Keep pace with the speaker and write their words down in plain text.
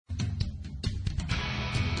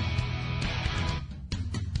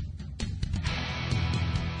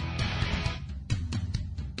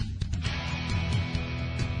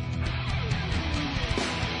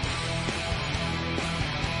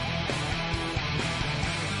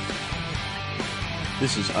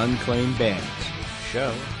This is Unclaimed Bands, show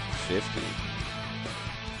 50.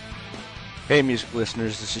 Hey music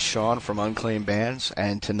listeners, this is Sean from Unclaimed Bands,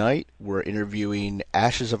 and tonight we're interviewing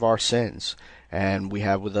Ashes of Our Sins, and we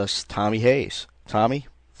have with us Tommy Hayes. Tommy,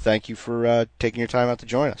 thank you for taking your time out to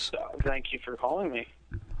join us. Thank you for calling me.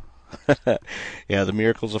 Yeah, the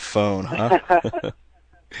miracles of phone, huh?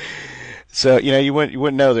 So, you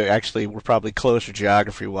wouldn't know that actually we're probably closer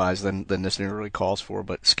geography-wise than this really calls for,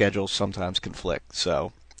 but schedules sometimes conflict.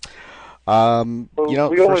 So, Well,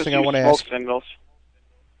 first thing I want to ask. Signals.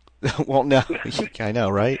 Well, no, I know,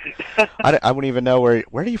 right? I wouldn't even know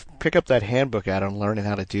where do you pick up that handbook at on learning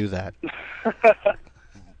how to do that?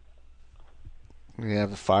 We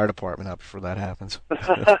have the fire department up before that happens.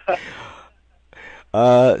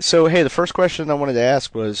 So, hey, the first question I wanted to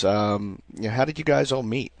ask was, how did you guys all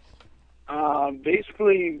meet?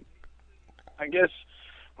 Basically, I guess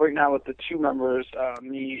right now with the two members,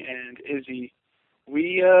 me and Izzy,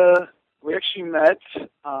 we actually met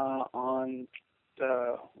on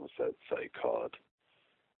what's that site called?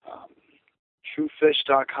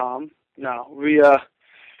 Truefish.com. No,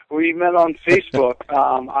 we met on Facebook.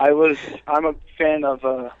 I'm a fan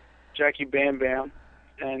of Jackie Bam Bam,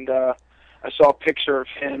 and I saw a picture of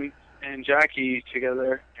him and Jackie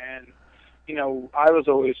together, and I was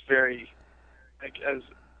always very, as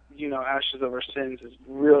Ashes of Our Sins is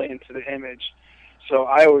really into the image. So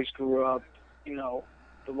I always grew up,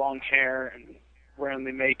 the long hair and wearing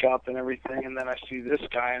the makeup and everything. And then I see this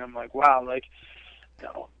guy and I'm like, wow,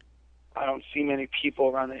 I don't see many people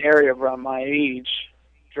around the area around my age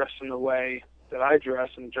dressing the way that I dress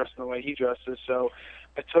and dressing the way he dresses. So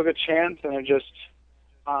I took a chance and I just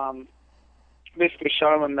basically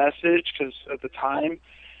shot him a message because at the time,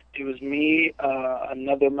 it was me,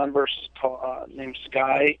 another member named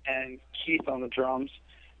Sky, and Keith on the drums,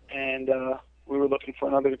 and we were looking for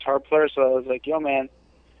another guitar player. So I was like, "Yo, man,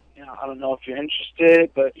 I don't know if you're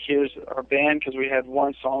interested, but here's our band," because we had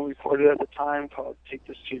one song recorded at the time called "Take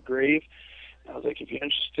This to Your Grave." And I was like, "If you're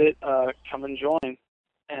interested, come and join."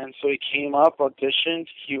 And so he came up, auditioned.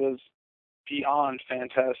 He was beyond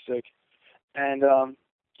fantastic, and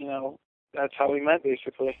that's how we met,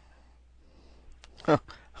 basically. Huh.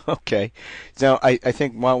 Okay. Now, I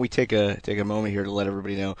think why don't we take a moment here to let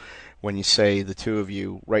everybody know when you say the two of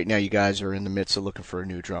you, right now you guys are in the midst of looking for a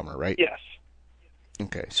new drummer, right? Yes.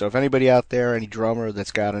 Okay. So if anybody out there, any drummer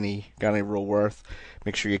that's got any real worth,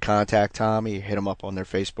 make sure you contact Tommy, hit him up on their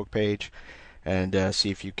Facebook page, and see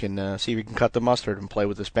if you can cut the mustard and play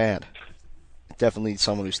with this band. Definitely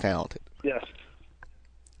someone who's talented. Yes.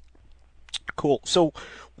 Cool. So,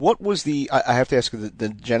 what was I have to ask you the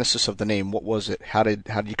genesis of the name. What was it? How did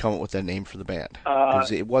you come up with that name for the band?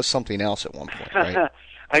 Because it was something else at one point, right?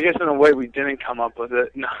 I guess in a way we didn't come up with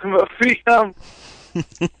it. No, but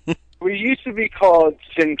we used to be called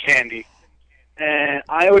Sin Candy, and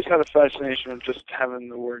I always had a fascination with just having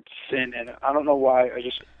the word sin in it. I don't know why. I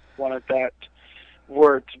just wanted that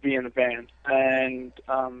word to be in the band. And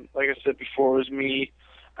like I said before, it was me,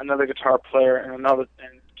 another guitar player, and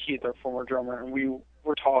Keith, our former drummer, and we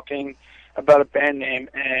were talking about a band name,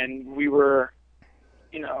 and we were,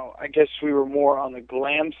 I guess we were more on the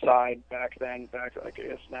glam side back then, I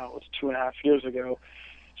guess now it was 2.5 years ago.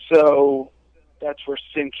 So that's where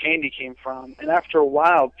Sin Candy came from. And after a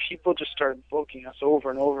while, people just started booking us over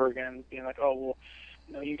and over again, being like, oh,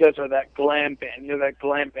 well, you guys are that glam band, you're that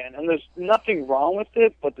glam band. And there's nothing wrong with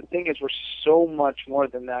it, but the thing is we're so much more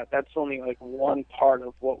than that. That's only one part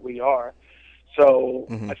of what we are. So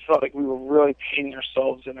I felt like we were really painting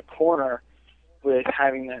ourselves in a corner with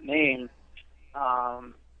having that name.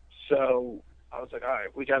 So I was like, all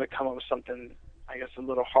right, we got to come up with something, I guess, a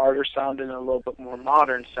little harder sounding and a little bit more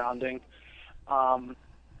modern sounding. And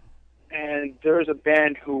there's a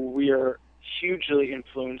band who we are hugely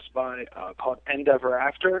influenced by called Endeavor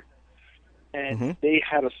After. And they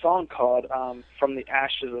had a song called From the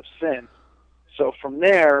Ashes of Sin. So from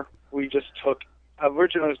there, we just took,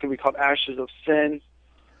 originally it was going to be called Ashes of Sin,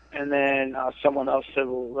 and then someone else said,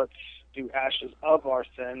 well, let's do Ashes of Our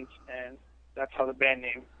Sins, and that's how the band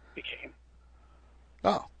name became.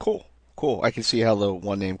 Oh, cool. I can see how the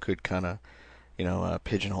one name could kind of,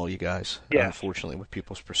 pigeonhole you guys, unfortunately, with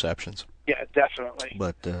people's perceptions. Yeah, definitely.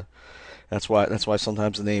 But that's why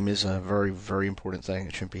sometimes the name is a very, very important thing.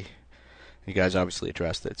 It shouldn't be. You guys obviously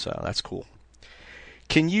addressed it, so that's cool.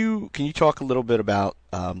 Can you talk a little bit about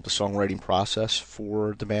the songwriting process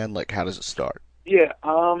for the band? Like, how does it start? Yeah,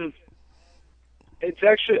 it's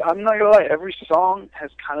actually, I'm not gonna lie, every song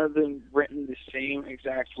has kind of been written the same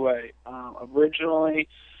exact way. Originally,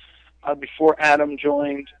 before Adam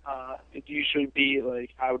joined, it'd usually be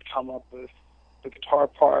I would come up with the guitar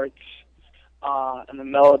parts, and the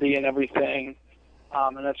melody and everything.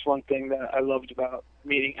 And that's one thing that I loved about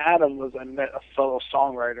meeting Adam was I met a fellow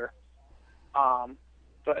songwriter.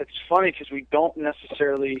 But it's funny because we don't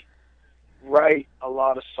necessarily write a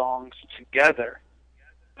lot of songs together.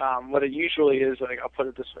 What it usually is, like, I'll put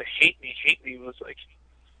it this way, Hate Me was like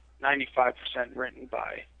 95% written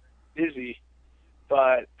by Izzy,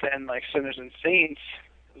 but then like Sinners and Saints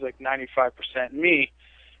was like 95% me,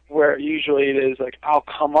 where usually it is like I'll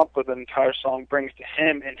come up with an entire song, brings to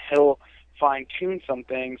him, and he'll fine-tune some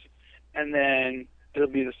things, and then it'll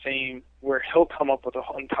be the same where he'll come up with an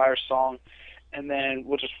entire song, and then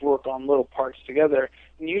we'll just work on little parts together.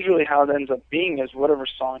 And usually how it ends up being is whatever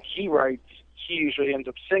song he writes, he usually ends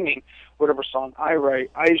up singing. Whatever song I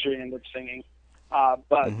write, I usually end up singing.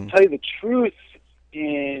 But to tell you the truth,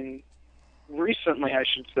 recently I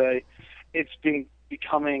should say, it's been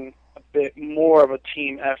becoming a bit more of a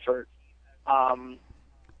team effort. I'll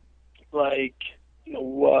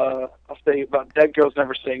say about Dead Girls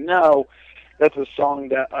Never Say No. That's a song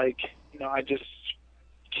that, like, I just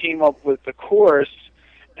came up with the chorus,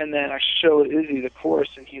 and then I showed Izzy the chorus,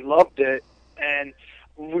 and he loved it. And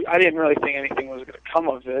I didn't really think anything was going to come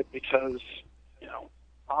of it because,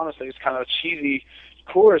 honestly, it's kind of a cheesy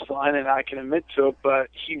chorus line, and I can admit to it, but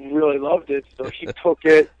he really loved it, so he took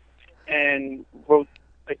it and wrote,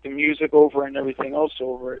 like, the music over it and everything else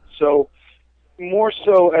over it. So more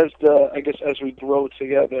so as we grow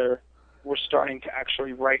together, we're starting to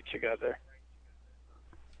actually write together.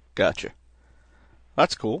 Gotcha.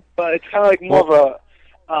 That's cool. But it's kind of like more of a,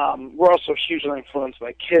 we're also hugely influenced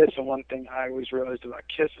by Kiss, and one thing I always realized about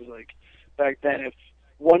Kiss is, like, back then, if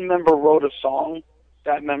one member wrote a song,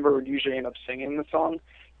 that member would usually end up singing the song.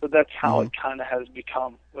 So that's how it kind of has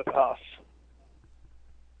become with us.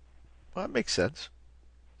 Well, that makes sense.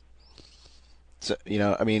 So,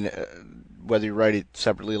 whether you write it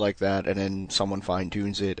separately like that and then someone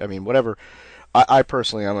fine-tunes it, whatever. I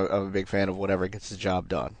personally, I'm a big fan of whatever gets the job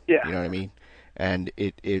done. Yeah. You know what I mean? And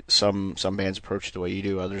some bands approach it the way you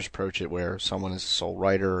do, others approach it where someone is the sole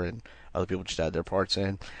writer and other people just add their parts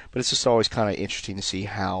in. But it's just always kind of interesting to see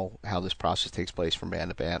how this process takes place from band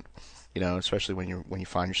to band. Especially when you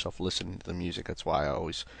find yourself listening to the music. That's why I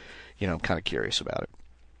always, I'm kind of curious about it.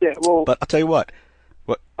 Yeah, well. But I'll tell you what.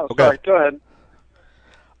 Oh, sorry. Go ahead.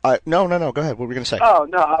 No. Go ahead. What were we going to say? Oh,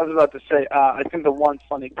 no, I was about to say, I think the one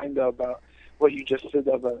funny thing, though, about what you just said,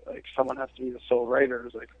 about, like, someone has to be the sole writer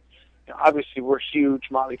is, like, obviously we're huge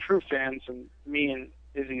Motley Crue fans, and me and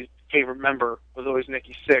Izzy's favorite member was always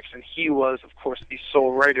Nikki Sixx, and he was, of course, the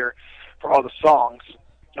sole writer for all the songs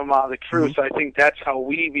of Motley Crue. So I think that's how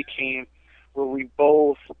we became, where we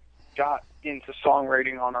both got into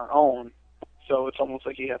songwriting on our own. So it's almost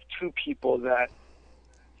like you have two people that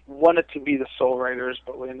wanted to be the sole writers,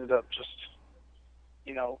 but we ended up just,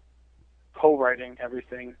 co-writing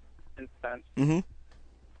everything in a sense. Mm-hmm.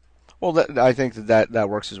 Well, I think that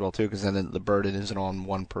works as well too, because then the burden isn't on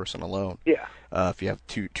one person alone. Yeah. If you have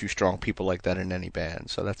two strong people like that in any band,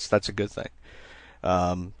 so that's a good thing.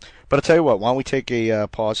 But I'll tell you what. Why don't we take a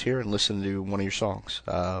pause here and listen to one of your songs?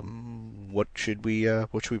 What should we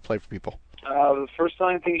play for people? The first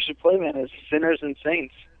song I think you should play, man, is "Sinners and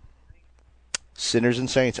Saints." Sinners and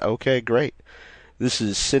Saints. Okay, great. This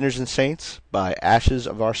is "Sinners and Saints" by Ashes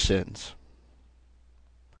of Our Sins.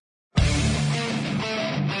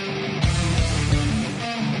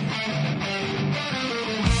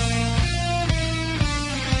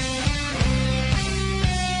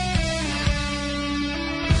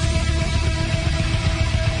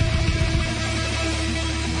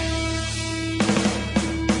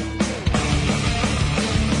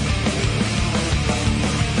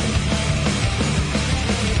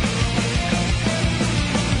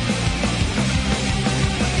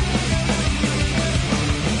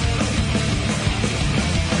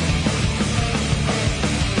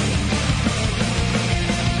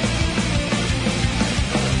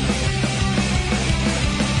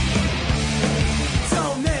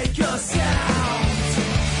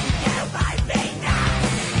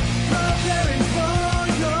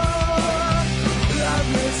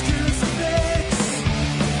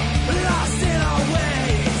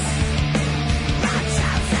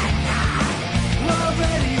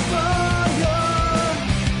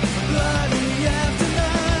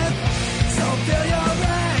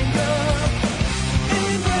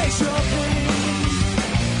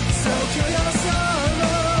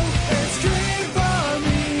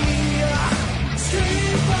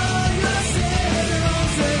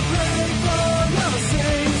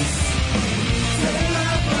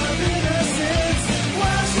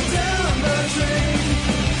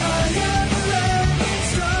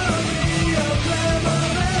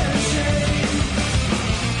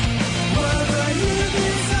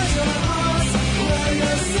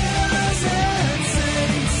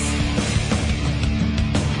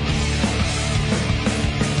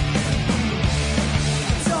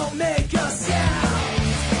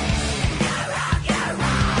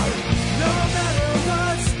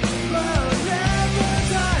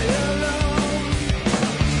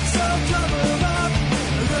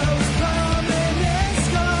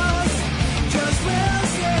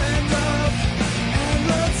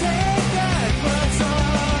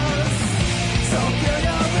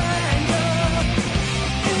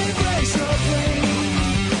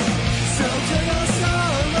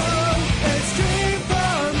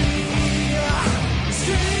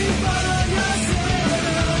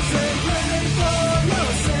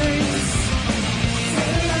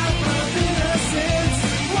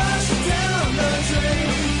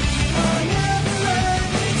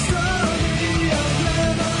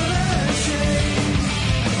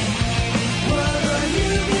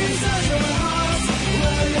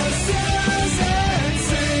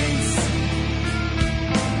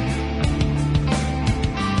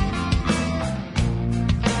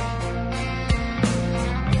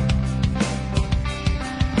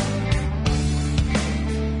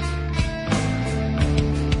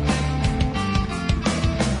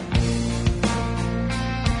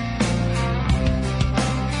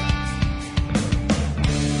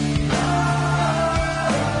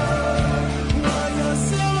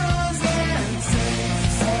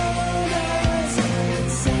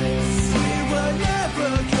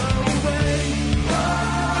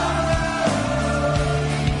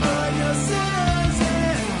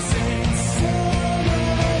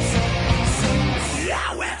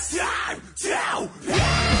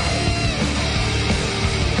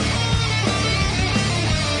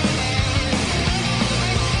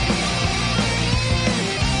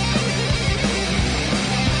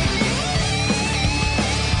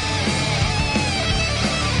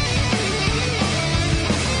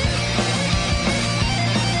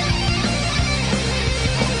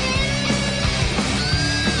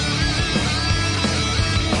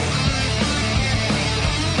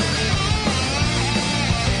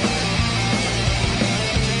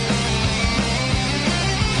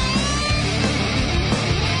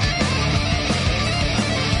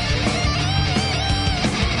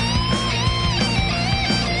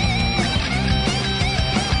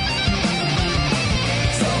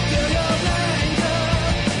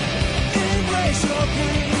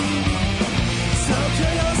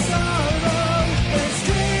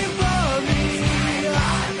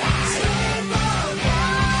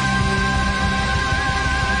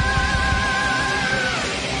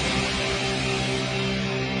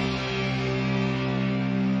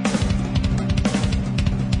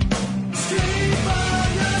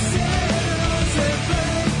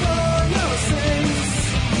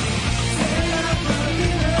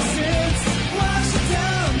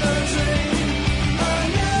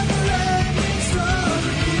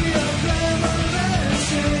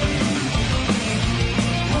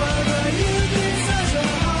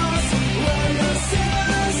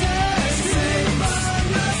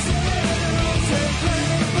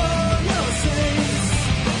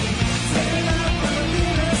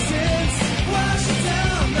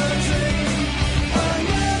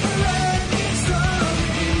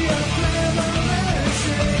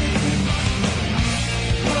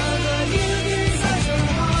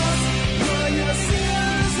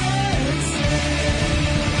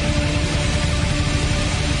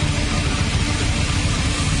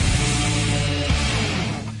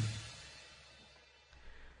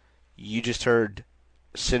 you just heard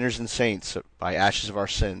Sinners and Saints by Ashes of Our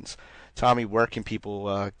Sins. Tommy, where can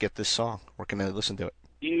people get this song? Where can they listen to it?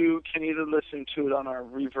 You can either listen to it on our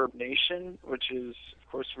Reverb Nation, which is, of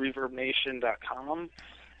course,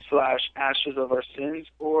 reverbnation.com/Ashes of Our Sins,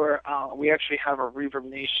 or we actually have our Reverb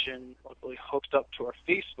Nation locally hooked up to our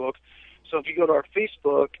Facebook. So if you go to our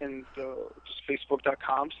Facebook and just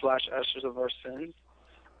facebook.com/Ashes of Our Sins,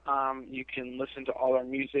 you can listen to all our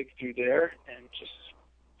music through there, and just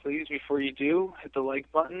please, before you do, hit the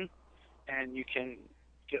like button, and you can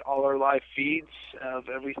get all our live feeds of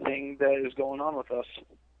everything that is going on with us.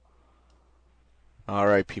 All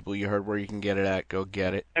right, people, you heard where you can get it at. Go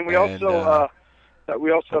get it. And we also have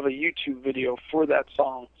a YouTube video for that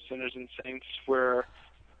song, Sinners and Saints, where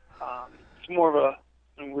it's more of a,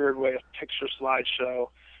 in a weird way, a picture slideshow,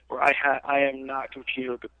 where I am not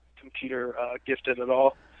computer gifted at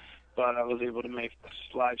all, but I was able to make a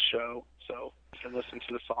slideshow, so you can listen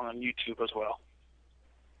to the song on YouTube as well.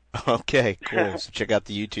 Okay, cool. So check out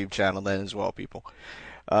the YouTube channel then as well, people.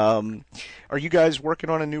 Are you guys working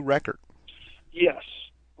on a new record? Yes,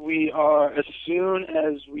 we are. As soon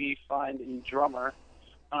as we find a drummer,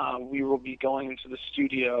 we will be going into the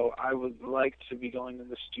studio. I would like to be going in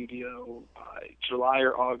the studio by July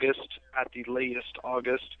or August, at the latest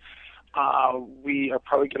August. We are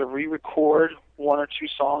probably going to re-record one or two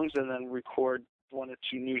songs and then record one or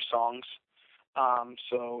two new songs.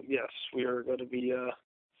 So, yes, we are going to be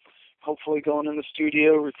hopefully going in the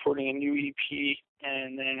studio, recording a new EP,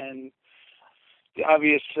 and then the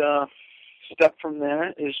obvious step from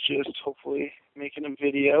there is just hopefully making a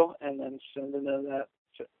video and then sending that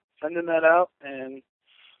out, and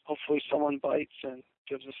hopefully someone bites and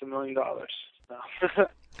gives us $1 million. No.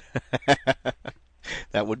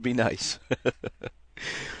 That would be nice.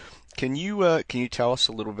 Can you tell us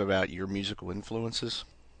a little bit about your musical influences?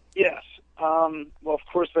 Yes. Well, of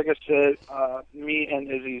course, like I said, me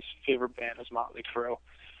and Izzy's favorite band is Motley Crue.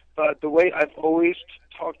 But the way I've always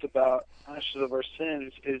talked about Ashes of Our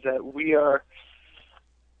Sins is that we are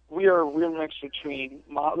a real mix between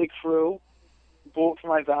Motley Crue, Bullet for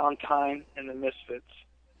My Valentine, and the Misfits,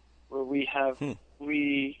 where we have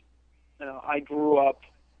I grew up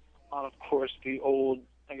on, of course, the old,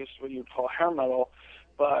 I guess what you would call hair metal,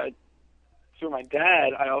 but through my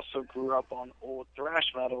dad, I also grew up on old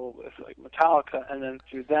thrash metal with like Metallica, and then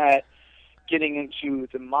through that, getting into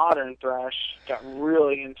the modern thrash, got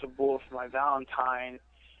really into Bullet for My Valentine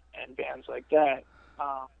and bands like that.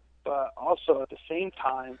 But also at the same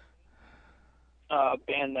time, a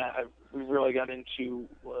band that we really got into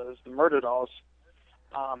was the Murder Dolls.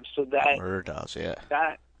 So that Murder Dolls, yeah.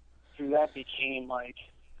 Through that became like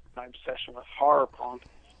my obsession with horror punk.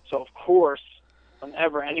 So of course,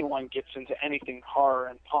 whenever anyone gets into anything horror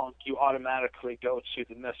and punk, you automatically go to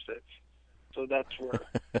the Misfits. So that's where,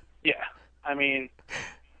 yeah. I mean,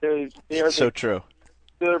 true.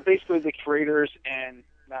 They're basically the creators and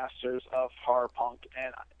masters of horror punk,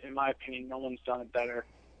 and in my opinion, no one's done it better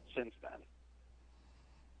since then.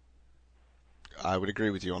 I would agree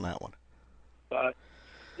with you on that one. But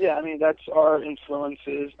yeah, I mean, that's our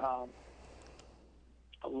influences. A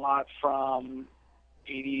lot from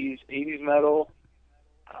 80s metal.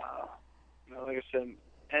 Like I said,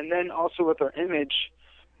 and then also with our image.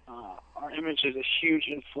 Our image is a huge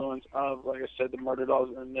influence of, like I said, the Murder Dolls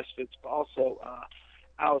and the Misfits, but also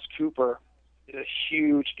Alice Cooper is a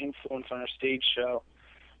huge influence on our stage show.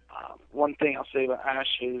 One thing I'll say about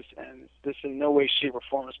Ashes, and this in no way, shape, or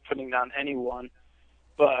form is putting down anyone,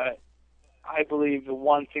 but I believe the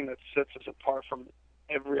one thing that sets us apart from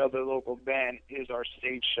every other local band is our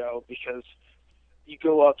stage show, because you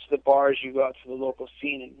go out to the bars, you go out to the local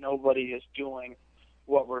scene, and nobody is doing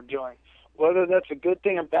what we're doing. Whether that's a good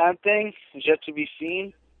thing or bad thing is yet to be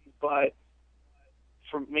seen, but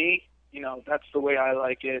for me, that's the way I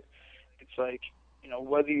like it. It's like,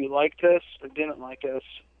 whether you liked us or didn't like us,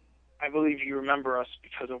 I believe you remember us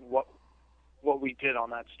because of what we did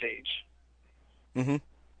on that stage.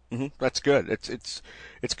 That's good. It's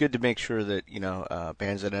good to make sure that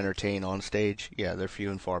bands that entertain on stage, yeah, they're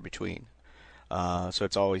few and far between. So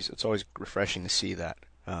it's always refreshing to see that.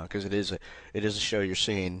 Because it is a show you're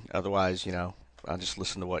seeing. Otherwise, I'll just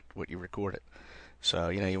listen to what you recorded. So,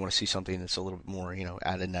 you want to see something that's a little bit more,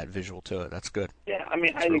 adding that visual to it. That's good. Yeah, I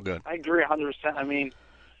mean, I agree 100%. I mean,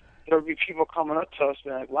 there'll be people coming up to us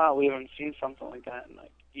and be like, wow, we haven't seen something like that in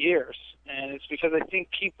like years. And it's because I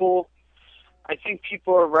think people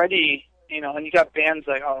are ready, and you got bands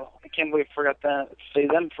like, oh, I can't believe I forgot to say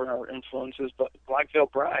them for our influences, but Black Veil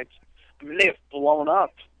Brides, I mean, they have blown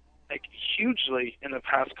up like hugely in the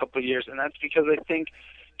past couple of years, and that's because I think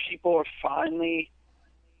people are finally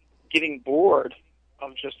getting bored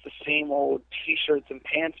of just the same old T-shirts and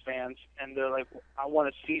pants fans, and they're like, I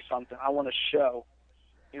want to see something. I want a show.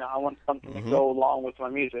 I want something to go along with my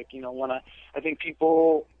music. I think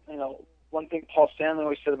people, one thing Paul Stanley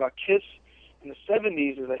always said about Kiss in the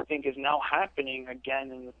 70s is I think is now happening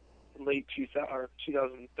again in the late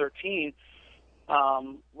 2013,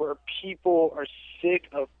 where people are sick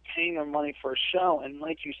of paying their money for a show. And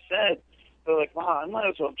like you said, they're like, wow, I might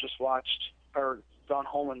as well have just watched or gone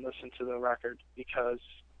home and listened to the record because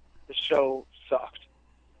the show sucked.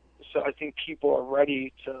 So I think people are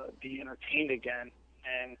ready to be entertained again.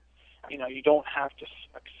 And, you don't have to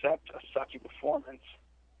accept a sucky performance.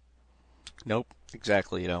 Nope,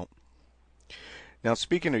 exactly, you don't. Now,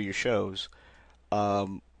 speaking of your shows,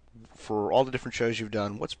 for all the different shows you've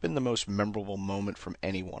done, what's been the most memorable moment from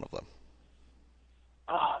any one of them?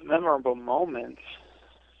 Memorable moment?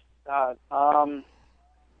 God,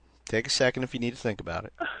 Take a second if you need to think about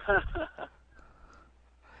it.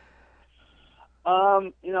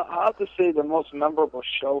 I'll have to say the most memorable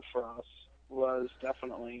show for us was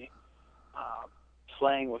definitely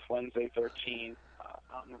playing with Wednesday 13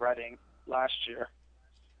 out in Reading last year.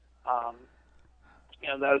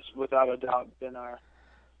 That's without a doubt been our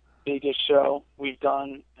biggest show we've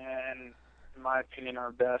done, and in my opinion,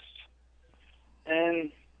 our best.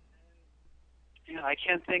 And I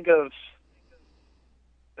can't think of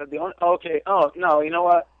the only. Okay, oh no, you know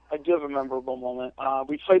what? I do have a memorable moment.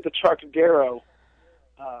 We played the Trocadero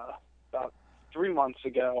about 3 months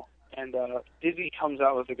ago, and Dizzy comes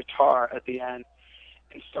out with a guitar at the end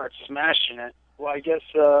and starts smashing it. Well, I guess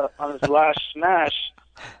on his last smash,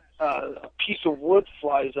 a piece of wood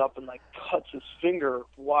flies up and cuts his finger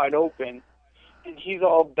wide open, and he's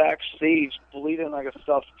all backstage bleeding like a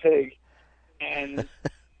stuffed pig. And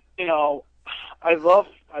I love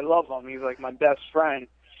him. He's like my best friend,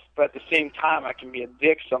 but at the same time, I can be a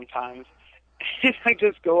dick sometimes. And I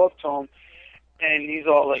just go up to him, and he's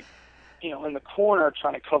all in the corner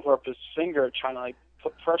trying to cover up his finger, trying to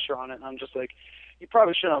put pressure on it. And I'm just like, you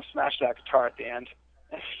probably shouldn't have smashed that guitar at the end.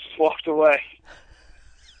 And just walked away.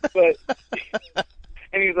 But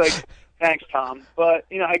and he's like, thanks, Tom. But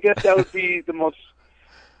I guess that would be the most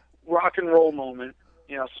rock and roll moment.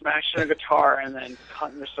 Smashing a guitar and then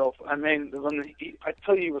cutting yourself. I mean, I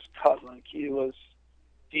tell you, he was cut he was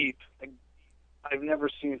deep. I've never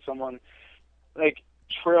seen someone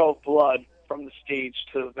trail blood from the stage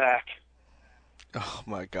to the back. Oh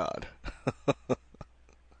my God.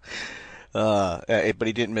 But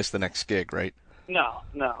he didn't miss the next gig, right? No,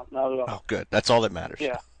 not at all. Oh, good. That's all that matters.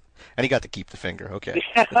 Yeah. And he got to keep the finger. Okay.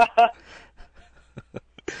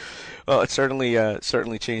 Well, it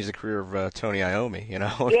certainly changed the career of Tony Iommi,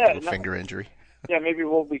 Yeah, with a finger injury. Yeah, maybe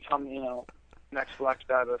we'll become, next Black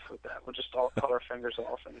Sabbath with that. We'll just all cut our fingers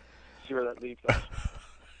off and see where that leads us.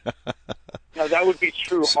 Now, that would be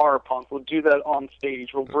true horror punk. We'll do that on stage.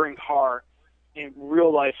 We'll bring horror,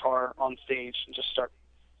 real life horror, on stage and just start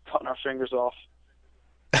cutting our fingers off.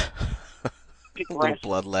 A little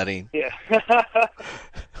bloodletting. Yeah.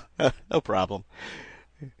 No problem.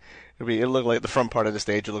 It'll look like the front part of the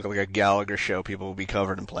stage will look like a Gallagher show. People will be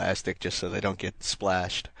covered in plastic just so they don't get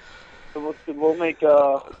splashed. So we'll make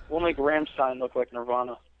Rammstein look like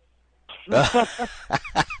Nirvana.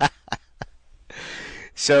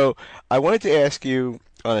 So I wanted to ask you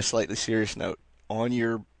on a slightly serious note on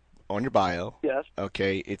your bio. Yes.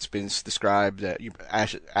 Okay, it's been described that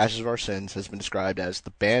Ashes of Our Sins has been described as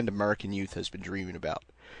the band American youth has been dreaming about.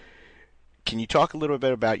 Can you talk a little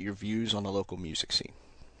bit about your views on the local music scene?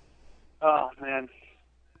 Oh man,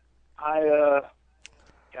 I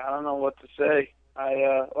don't know what to say.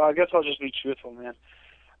 I guess I'll just be truthful, man.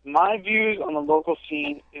 My views on the local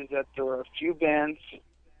scene is that there are a few bands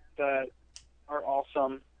that are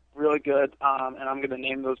awesome, really good, and I'm going to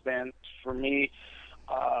name those bands for me.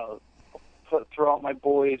 Throw out my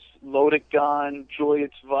boys: Loaded Gun,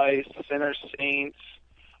 Juliet's Vice, Sinner Saints,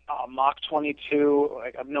 Mach 22.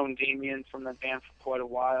 I've known Damien from that band for quite a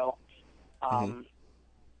while.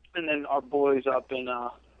 And then our boys up in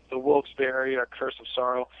the Wilkes-Barre area, Curse of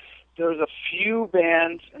Sorrow. There's a few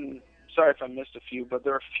bands, and sorry if I missed a few, but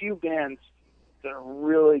there are a few bands that are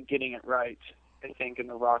really getting it right, I think, in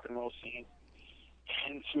the rock and roll scene.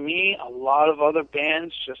 And to me, a lot of other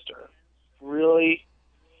bands just are really...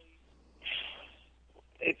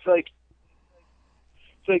 It's like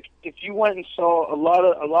if you went and saw a lot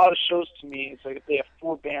of shows, to me, it's like if they have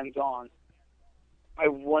 4 bands on, I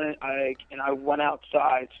went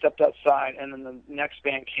outside, stepped outside, and then the next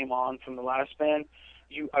band came on from the last band.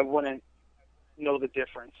 I wouldn't know the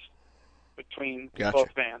difference between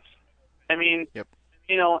both bands. I mean, yep.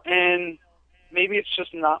 And maybe it's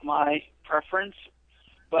just not my preference,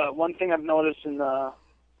 But one thing I've noticed in the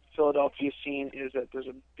Philadelphia scene is that there's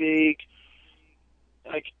a big,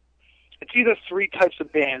 like, it's either three types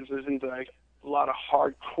of bands. There's either like a lot of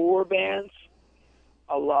hardcore bands,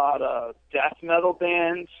 a lot of death metal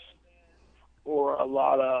bands, or a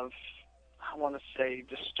lot of, I want to say,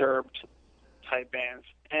 disturbed type bands.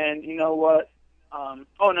 And you know what? And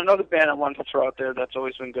another band I wanted to throw out there that's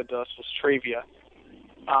always been good to us was Travia.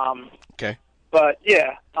 Okay. But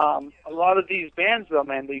yeah, a lot of these bands though,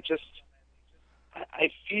 man, they just,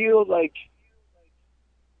 I feel like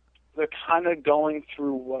they're kind of going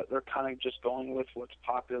through what they're kind of just going with what's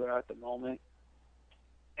popular at the moment.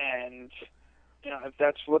 And, you know, if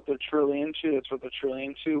that's what they're truly into, that's what they're truly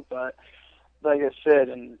into. But like I said,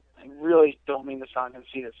 and I really don't mean to sound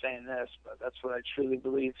conceited saying this, but that's what I truly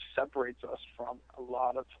believe separates us from a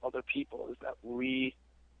lot of other people, is that we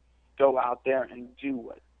go out there and do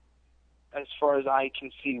what, as far as I can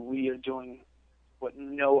see, we are doing what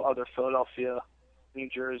no other Philadelphia, New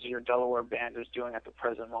Jersey, or Delaware band is doing at the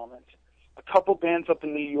present moment. A couple bands up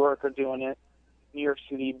in New York are doing it, New York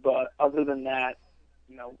City, but other than that,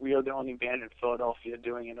 you know, we are the only band in Philadelphia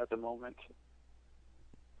doing it at the moment.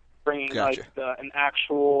 Bringing Gotcha. like an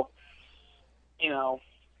actual, you know,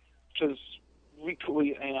 because we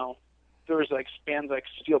you know, there's like bands like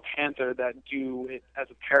Steel Panther that do it as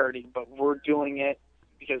a parody, but we're doing it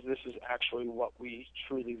because this is actually what we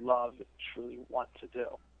truly love and truly want to do.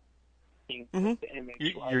 Mm-hmm. The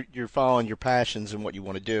image, You're following your passions and what you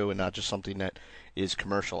want to do, and not just something that is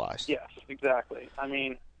commercialized. yes, exactly. I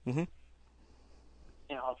mean, Mm-hmm.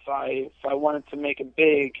 you know, if I wanted to make it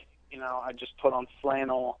big, you know, I just put on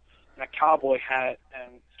flannel and a cowboy hat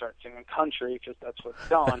and start singing country because that's what's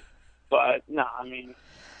done. But no, I mean,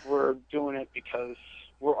 we're doing it because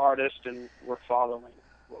we're artists and we're following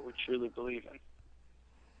what we truly believe in.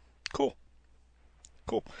 Cool.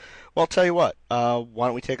 Well, I'll tell you what. Why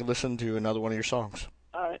don't we take a listen to another one of your songs?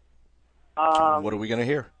 All right. What are we going to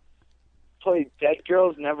hear? Play Dead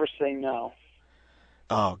Girls Never Say No.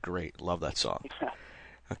 Oh, great. Love that song.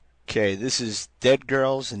 Okay, this is Dead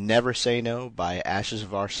Girls Never Say No by Ashes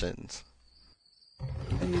of Our Sins.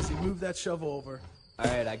 Easy, move that shovel over.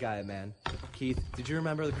 Alright, I got it, man. Keith, did you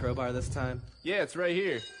remember the crowbar this time? Yeah, it's right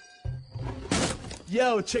here.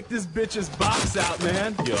 Yo, check this bitch's box out,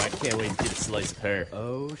 man. Yo, I can't wait to get a slice of her.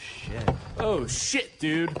 Oh, shit. Oh, shit,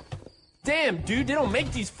 dude. Damn, dude, they don't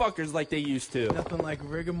make these fuckers like they used to. Nothing like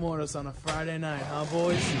rigor mortis on a Friday night, huh,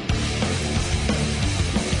 boys?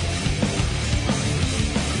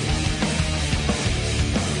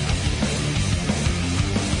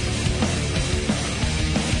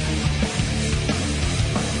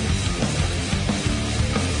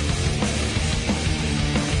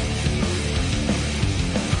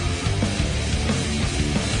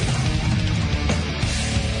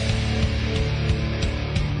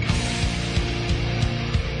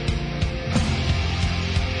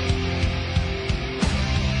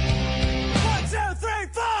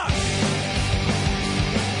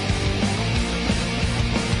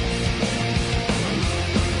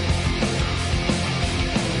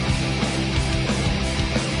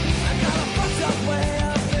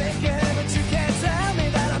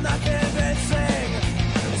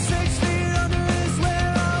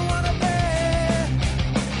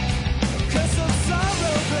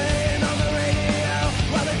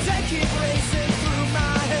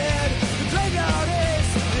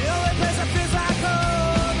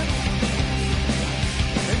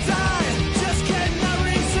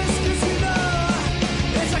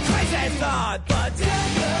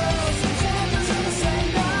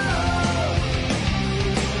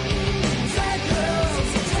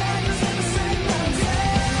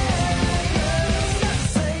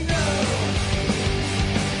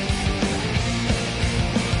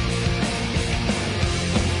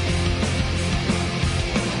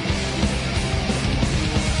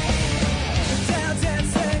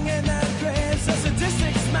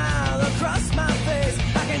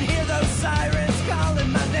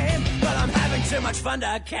 Fun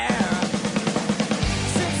to care.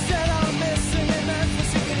 Since then I'm missing in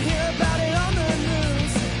Memphis, you can hear about it on the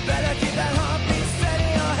news. Better keep that heartbeat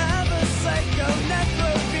steady or have a psycho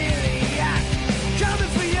necrophiliac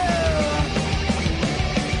coming for you.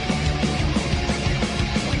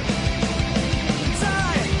 I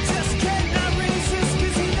just cannot resist,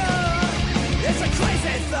 'cause you know it's a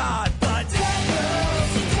crazy thought, but dead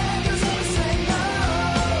girls never say no.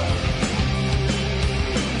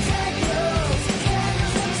 Dead girls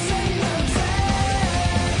never say no.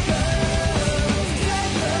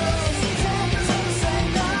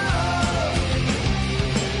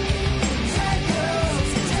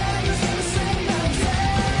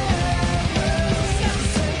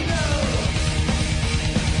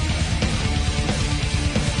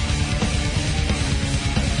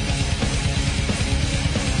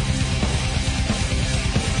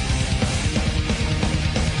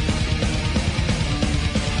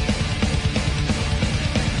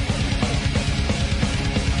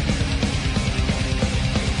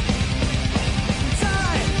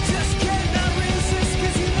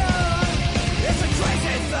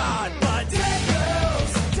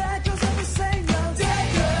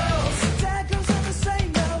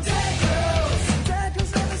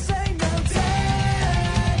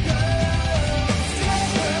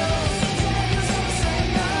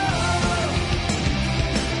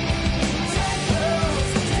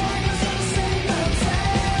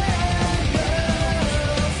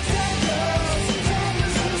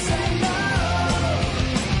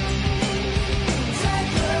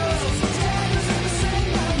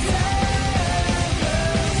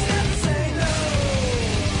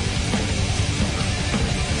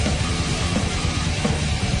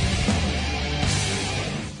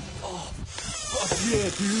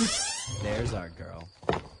 There's our girl.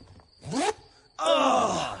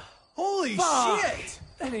 Holy shit!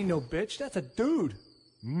 That ain't no bitch. That's a dude.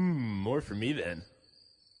 More for me then.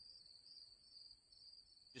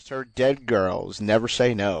 Just heard Dead Girls Never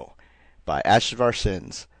Say No by Ashes of Our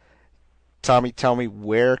Sins. Tommy, tell me,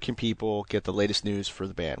 where can people get the latest news for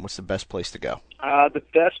the band? What's the best place to go? The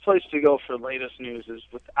best place to go for latest news is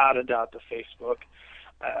without a doubt the Facebook.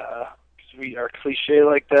 Because we are cliche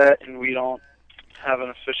like that, and we don't have an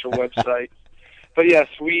official website. But yes,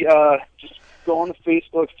 we just go on to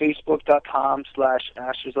Facebook,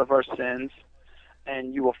 facebook.com/Ashes of Our Sins,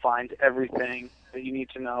 and you will find everything that you need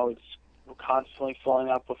to know. We're constantly filling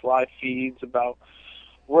up with live feeds about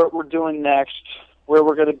what we're doing next, where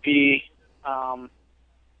we're going to be,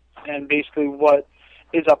 and basically what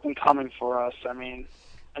is up and coming for us. I mean,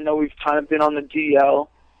 I know we've kind of been on the DL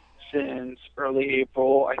since early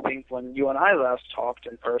April, I think, when you and I last talked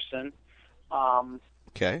in person.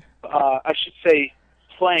 Okay. I should say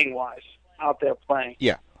playing-wise, out there playing.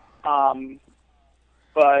 Yeah.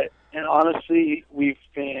 But honestly, me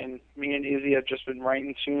and Izzy have just been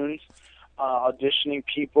writing tunes, auditioning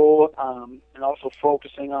people, and also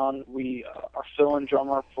focusing on, we are filling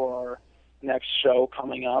drummer for our next show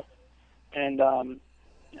coming up. And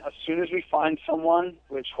as soon as we find someone,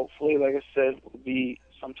 which hopefully, like I said, will be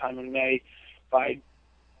sometime in May, by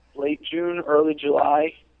late June, early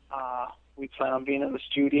July, we plan on being in the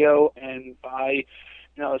studio, and by,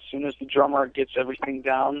 as soon as the drummer gets everything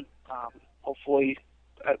down, hopefully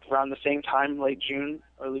at around the same time, late June,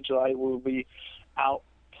 early July, we'll be out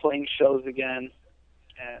playing shows again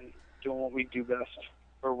and doing what we do best,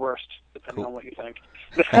 or worst, depending on what you think.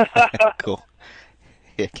 Cool.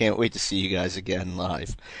 Yeah, can't wait to see you guys again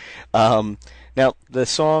live. Now, the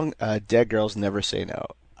song Dead Girls Never Say No,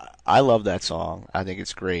 I love that song. I think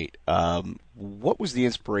it's great. What was the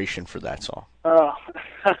inspiration for that song?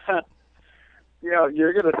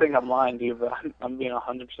 You're going to think I'm lying, dude, but I'm being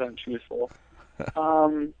 100% truthful.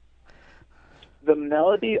 The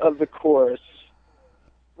melody of the chorus,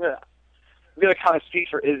 I'm going to kind of speak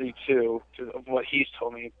for Izzy, too, of what he's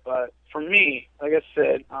told me. But for me, like I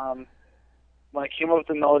said, when I came up with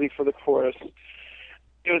the melody for the chorus,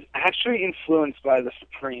 it was actually influenced by the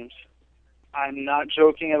Supremes. I'm not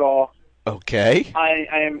joking at all. Okay.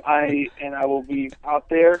 I will be out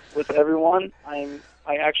there with everyone. I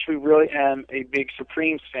actually really am a big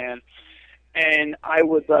Supremes fan, and I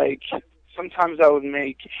would sometimes I would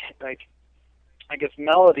make I guess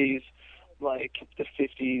melodies like the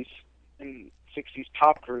 50s and 60s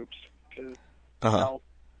pop groups, because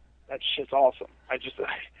that shit's awesome.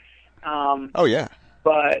 Oh yeah.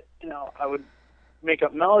 But I would make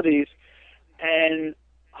up melodies, and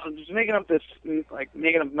I was just making up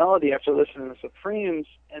melody after listening to the Supremes,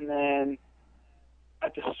 and then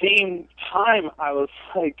at the same time I was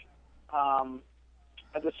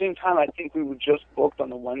I think we were just booked on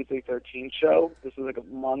the Wednesday 13 show. This was a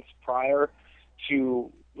month prior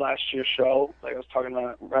to last year's show, like I was talking about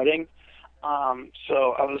at Reading.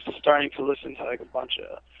 So I was starting to listen to a bunch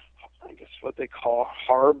of, I guess what they call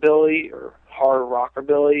horrorbilly or horror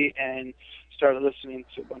rockabilly, and started listening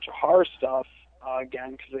to a bunch of horror stuff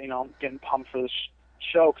again, because I'm getting pumped for this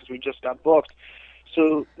show because we just got booked.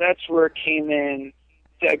 So that's where it came in.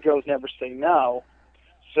 Dead Girls Never Say No.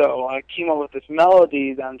 So I came up with this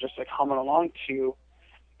melody that I'm just humming along to,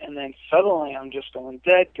 and then suddenly I'm just going,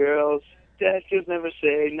 Dead Girls Never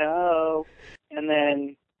Say No, and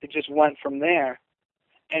then it just went from there.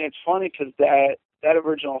 And it's funny because that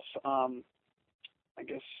original, I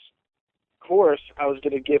guess, chorus I was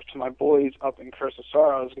going to give to my boys up in Cursa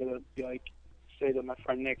Sorrow. I was going to be say to my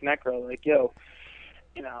friend Nick Necro, yo,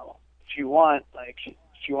 if you want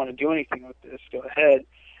to do anything with this, go ahead.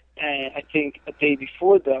 And I think a day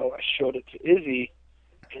before, though, I showed it to Izzy,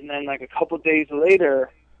 and then a couple days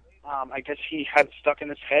later, I guess he had it stuck in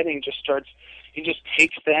his head, and he just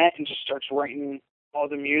takes that and just starts writing all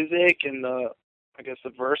the music and the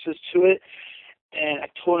verses to it. And I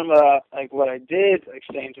told him about what I did,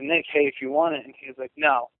 saying to Nick, hey, if you want it, and he was like,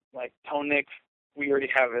 no, tell Nick we already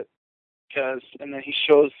have it, and then he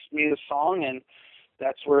shows me the song, and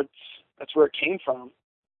that's where it came from.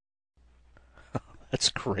 That's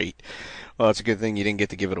great. Well, it's a good thing you didn't get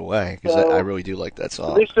to give it away, because I really do like that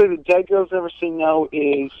song. Basically, the Dead Girls Never Say No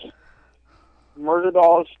is Murder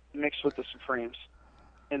Dolls mixed with the Supremes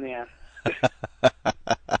in the end.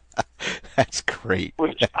 That's great.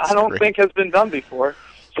 Which I don't think has been done before.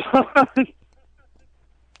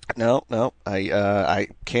 No, I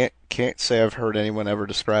can't say I've heard anyone ever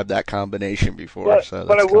describe that combination before.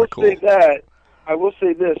 But I will say that I will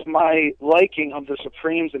say this: my liking of the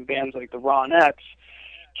Supremes and bands like the Ronettes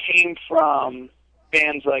came from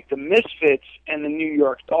bands like the Misfits and the New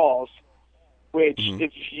York Dolls, which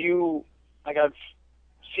if you, like I've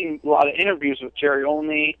seen a lot of interviews with Jerry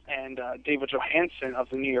Only and David Johansen of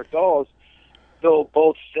the New York Dolls, they'll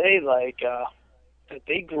both say like that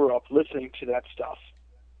they grew up listening to that stuff.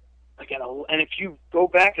 Again, and if you go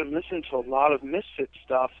back and listen to a lot of Misfit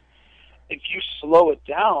stuff, if you slow it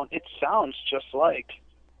down, it sounds just like,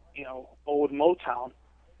 old Motown.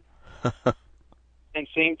 And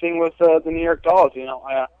same thing with the New York Dolls.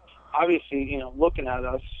 Obviously, looking at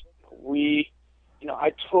us,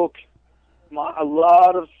 I took a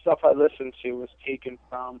lot of stuff I listened to was taken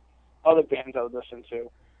from other bands I would listen to.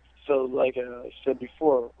 So, like I said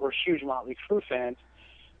before, we're huge Motley Crue fans.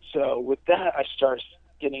 So with that, I started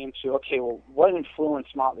getting into, okay, well, what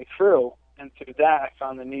influenced Motley Crue? And through that, I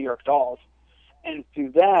found the New York Dolls. And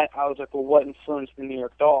through that, I was like, well, what influenced the New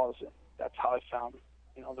York Dolls? And that's how I found,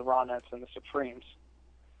 the Ronettes and the Supremes.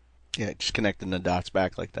 Yeah, just connecting the dots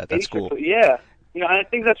back like that. That's Basically, cool. Yeah. And I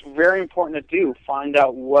think that's very important to do. Find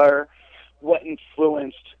out what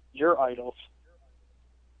influenced your idols.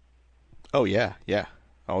 Oh, yeah.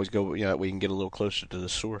 Always go, that way you can get a little closer to the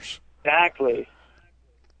source. Exactly.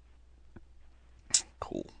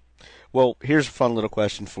 Cool. Well, here's a fun little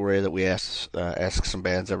question for you that we ask some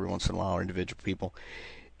bands every once in a while, or individual people.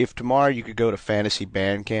 If tomorrow you could go to Fantasy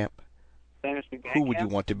Band Camp, who would you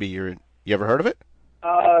want to be your... You ever heard of it?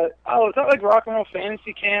 Is that like Rock and Roll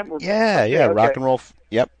Fantasy Camp? Yeah, okay. Rock and Roll.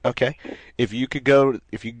 Yep, okay. If you could go to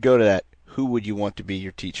that, who would you want to be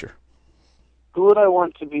your teacher? Who would I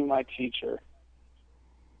want to be my teacher?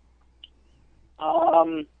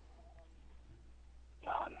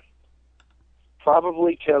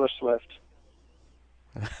 Probably Taylor Swift.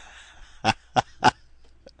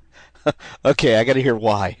 Okay, I got to hear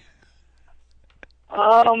why.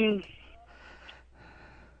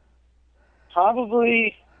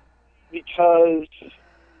 Probably because,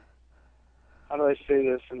 how do I say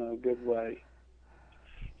this in a good way?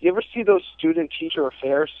 You ever see those student-teacher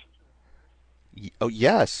affairs? Oh,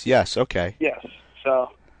 yes, okay. Yes,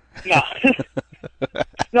 so, no.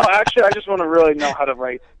 No, actually, I just want to really know how to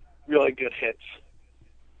write really good hits.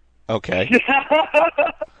 Okay.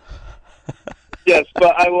 Yes,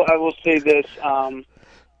 but I will say this. I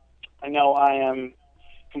know I am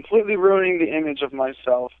completely ruining the image of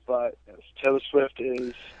myself, but yes, Taylor Swift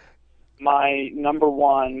is my number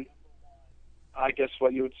one, I guess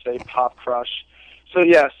what you would say, pop crush. So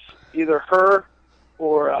yes, either her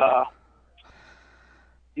or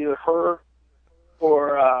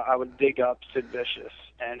I would dig up Sid Vicious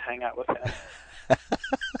and hang out with him.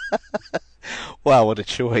 Wow, what a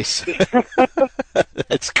choice.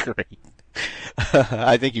 That's great.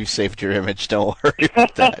 I think you've saved your image. Don't worry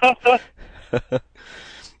about that.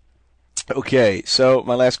 Okay, so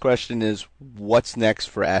my last question is, what's next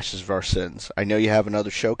for Ashes of Our Sins? I know you have another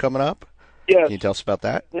show coming up. Yes. Can you tell us about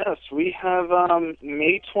that? Yes, we have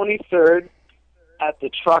May 23rd at the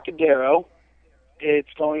Trocadero.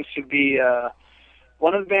 It's going to be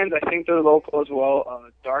one of the bands, I think they're local as well,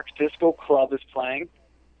 Dark Disco Club is playing.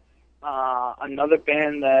 Another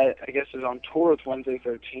band that I guess is on tour with Wednesday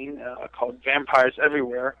 13 called Vampires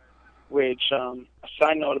Everywhere, which a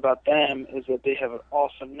side note about them is that they have an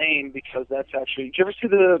awesome name because that's actually... Did you ever see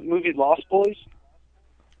the movie Lost Boys?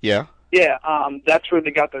 Yeah. Yeah, that's where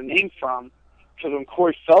they got their name from. Because when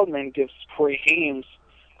Corey Feldman gives Corey Haim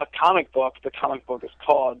a comic book, the comic book is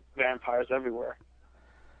called Vampires Everywhere.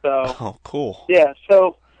 So, oh, cool. Yeah,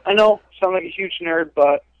 so I know I sound like a huge nerd,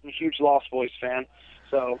 but I'm a huge Lost Boys fan.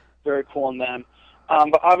 So very cool on them.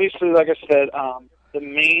 But obviously, like I said, the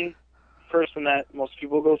main person that most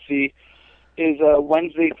people go see is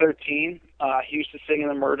Wednesday 13. He used to sing in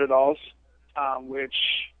the Murder Dolls, which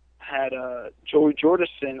had Joey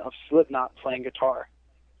Jordison of Slipknot playing guitar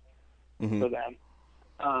for them.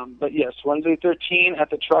 But yes, Wednesday 13 at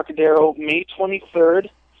the Trocadero, May 23rd.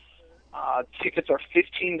 Tickets are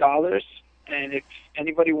 $15, and if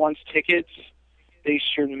anybody wants tickets, they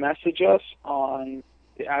should message us on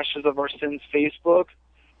the Ashes of Our Sins Facebook,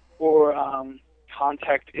 or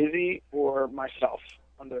contact Izzy or myself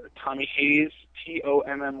under Tommy Hayes,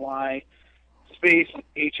 Tommy space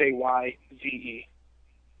Hayze.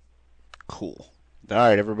 Cool. All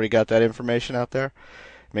right, everybody got that information out there?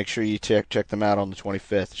 Make sure you check them out on the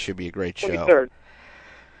 25th. It should be a great show. 23rd.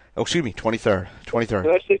 Oh, excuse me, 23rd. 23rd.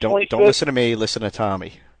 Did I say 25th? Don't listen to me. Listen to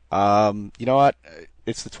Tommy. You know what?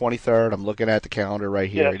 It's the 23rd. I'm looking at the calendar right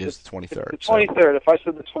here. Yes, it is the 23rd. It's the 23rd. So. If I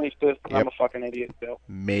said the 25th, then I'm Yep. a fucking idiot, Bill.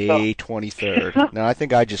 May 23rd. No, I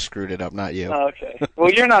think I just screwed it up, not you. Okay.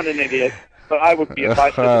 Well, you're not an idiot, but I would be if I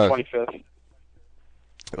said the 25th.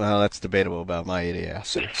 Well, that's debatable about my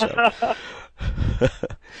idiocy. So.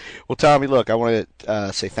 Well, Tommy, look, I want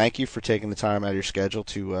to say thank you for taking the time out of your schedule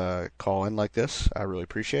to call in like this. I really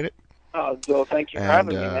appreciate it. Oh, Bill, thank you for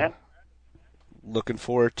having me, man. Looking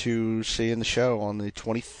forward to seeing the show on the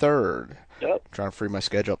 23rd. Yep. Trying to free my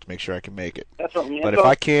schedule up to make sure I can make it. That's what me. But if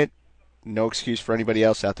I can't, no excuse for anybody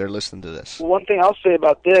else out there listening to this. One thing I'll say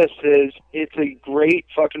about this is it's a great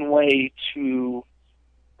fucking way to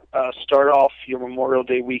start off your Memorial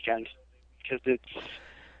Day weekend, because it's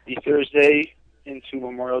the Thursday into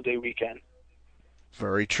Memorial Day weekend.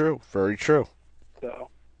 Very true. Very true. So,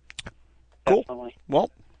 cool. Definitely. Well,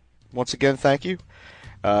 once again, thank you.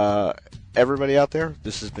 Everybody out there,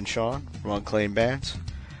 this has been Sean from Unclaimed Bands.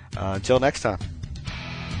 Until next time.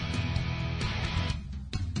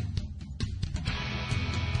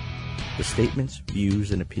 The statements,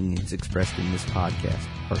 views, and opinions expressed in this podcast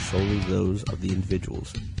are solely those of the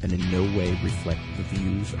individuals and in no way reflect the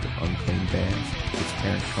views of Unclaimed Bands, its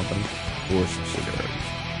parent company, or subsidiaries.